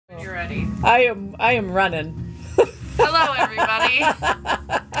you're ready. I am running. Hello, everybody.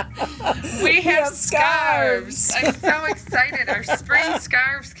 We have scarves. I'm so excited. Our spring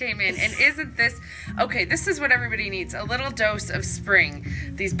scarves came in. And isn't this... Okay, this is what everybody needs. A little dose of spring.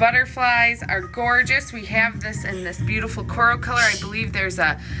 These butterflies are gorgeous. We have this in this beautiful coral color. I believe there's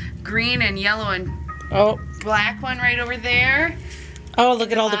a green and yellow and black one right over there. Oh,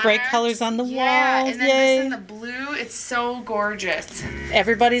 look at all the bright colors on the walls. Yeah, and then Yay. this in the blue. It's so gorgeous.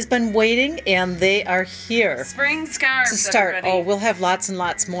 Everybody's been waiting, and they are here. Spring scarves, to start. everybody. Oh, we'll have lots and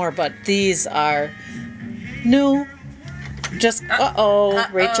lots more, but these are new. Just,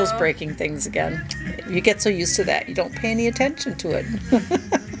 Rachel's breaking things again. You get so used to that, you don't pay any attention to it.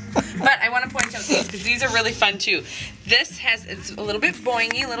 But I want to point out these because these are really fun too. This it's a little bit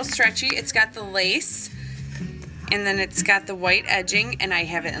boingy, a little stretchy. It's got the lace. And then it's got the white edging, and I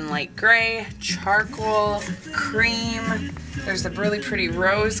have it in light gray, charcoal, cream. There's a really pretty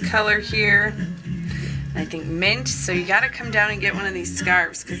rose color here. And I think mint. So you got to come down and get one of these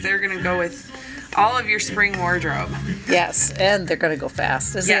scarves because they're going to go with all of your spring wardrobe. Yes, and they're going to go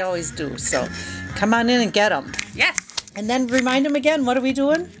fast, as they always do. So come on in and get them. Yes. And then remind them again, what are we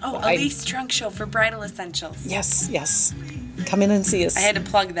doing? Oh, Elise Trunk Show for Bridal Essentials. Yes, yes. Come in and see us. I had to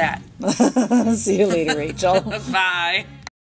plug that. See you later, Rachel. Bye.